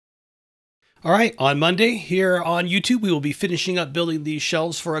All right, on Monday here on YouTube, we will be finishing up building these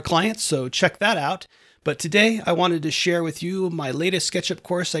shelves for a client, so check that out. But today I wanted to share with you my latest SketchUp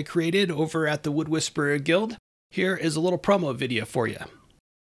course I created over at the Wood Whisperer Guild. Here is a little promo video for you.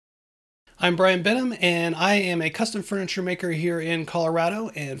 I'm Brian Benham, and I am a custom furniture maker here in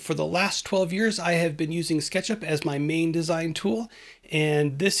Colorado, and for the last 12 years I have been using SketchUp as my main design tool,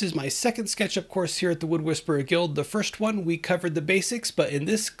 and this is my second SketchUp course here at the Wood Whisperer Guild. The first one we covered the basics, but in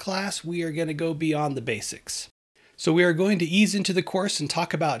this class we are going to go beyond the basics. So we are going to ease into the course and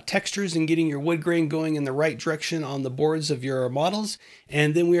talk about textures and getting your wood grain going in the right direction on the boards of your models,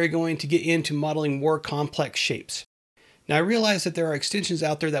 and then we are going to get into modeling more complex shapes. Now I realize that there are extensions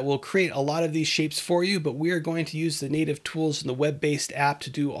out there that will create a lot of these shapes for you, but we are going to use the native tools in the web-based app to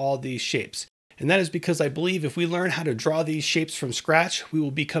do all these shapes. And that is because I believe if we learn how to draw these shapes from scratch, we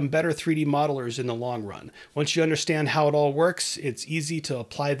will become better 3D modelers in the long run. Once you understand how it all works, it's easy to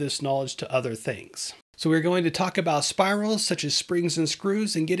apply this knowledge to other things. So we're going to talk about spirals such as springs and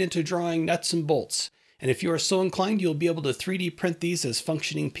screws and get into drawing nuts and bolts. And if you are so inclined, you'll be able to 3D print these as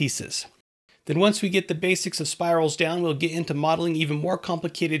functioning pieces. Then once we get the basics of spirals down, we'll get into modeling even more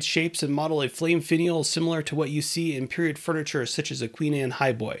complicated shapes and model a flame finial similar to what you see in period furniture such as a Queen Anne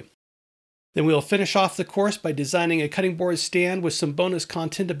highboy. Then we'll finish off the course by designing a cutting board stand with some bonus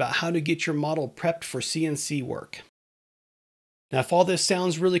content about how to get your model prepped for CNC work. Now if all this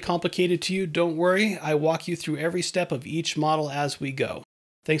sounds really complicated to you, don't worry, I walk you through every step of each model as we go.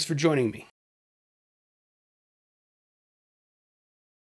 Thanks for joining me.